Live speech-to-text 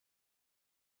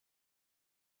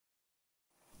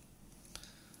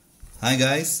Hi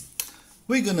guys,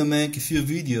 we're gonna make a few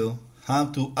videos how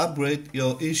to upgrade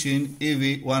your Eachine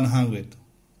ev100.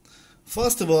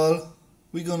 First of all,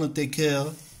 we're gonna take care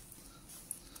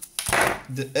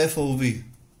the FOV.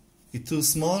 It's too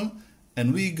small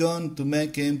and we're going to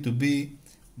make him to be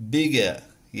bigger.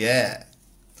 Yeah.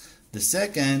 The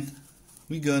second,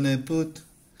 we're gonna put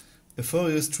a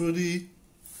Fourier 3D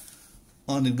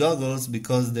on the goggles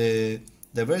because the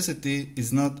diversity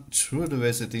is not true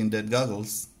diversity in that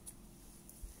goggles.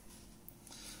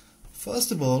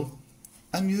 First of all,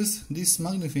 I'm using this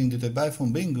magnifying that I buy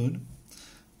from Banggood,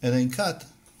 and I cut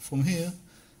from here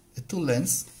a two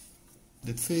lens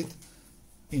that fit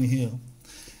in here,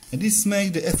 and this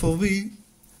makes the FOV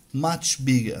much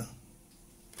bigger.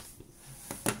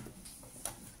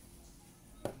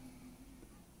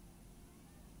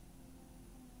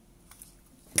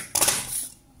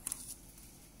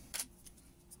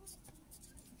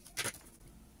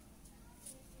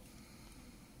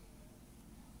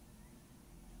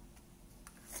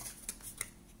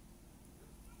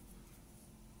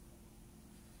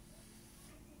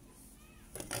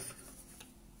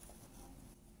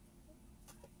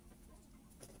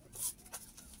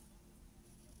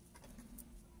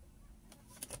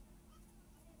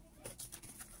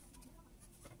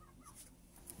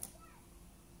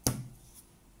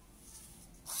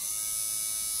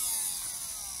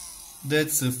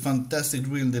 That's a fantastic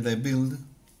reel that I built.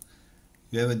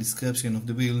 You have a description of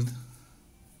the build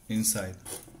inside.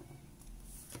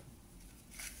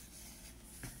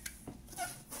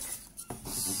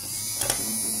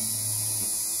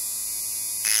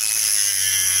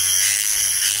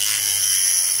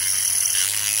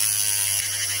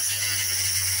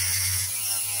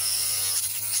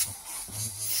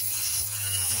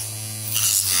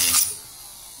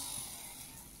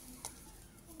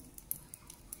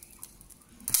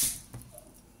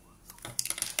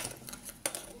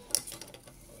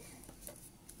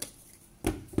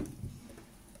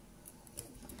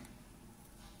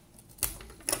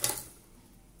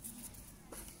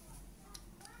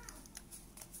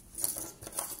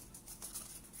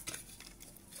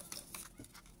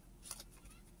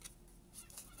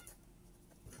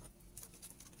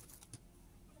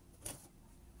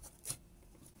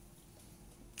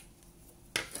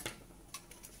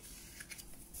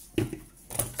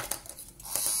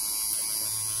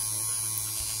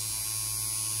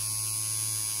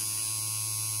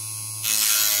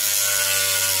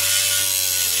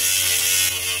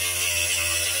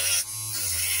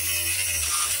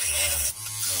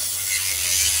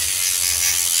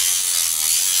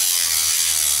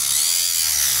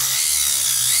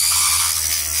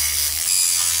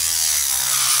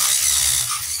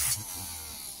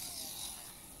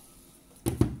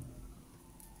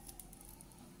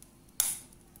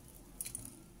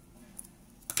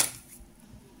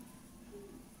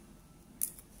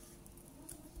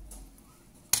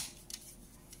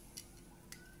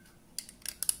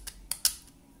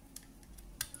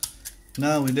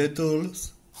 Now with the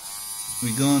tools,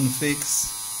 we're going to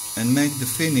fix and make the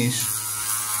finish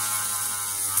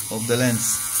of the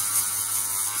lens.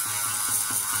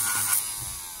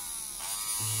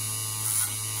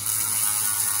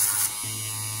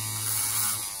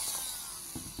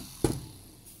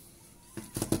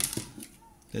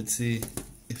 Let's see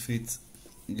if it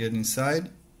gets inside.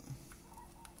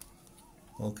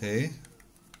 Okay.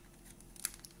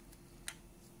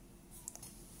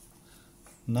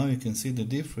 Now you can see the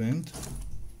difference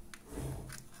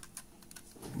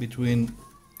between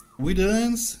with the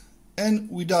lens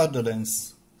and without the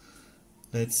lens.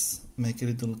 Let's make a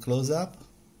little close up.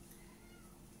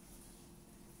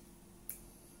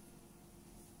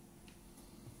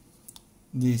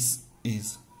 This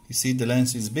is, you see the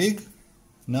lens is big,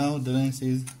 now the lens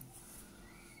is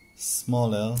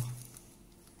smaller.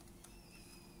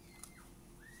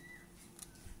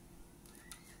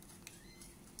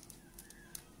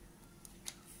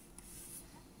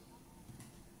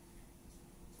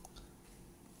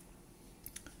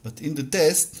 But in the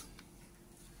test,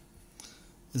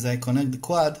 as I connect the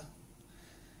quad,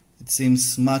 it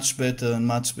seems much better and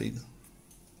much bigger.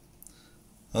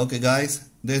 Okay guys,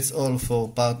 that's all for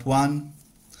part 1.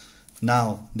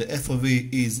 Now the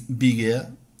FOV is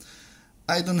bigger.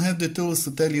 I don't have the tools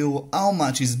to tell you how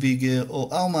much is bigger or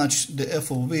how much the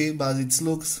FOV, but it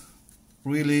looks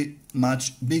really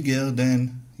much bigger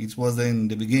than it was in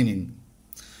the beginning.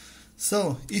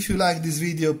 So if you like this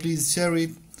video, please share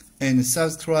it and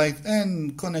subscribe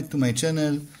and connect to my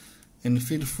channel, and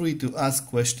feel free to ask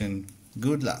questions.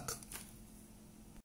 Good luck.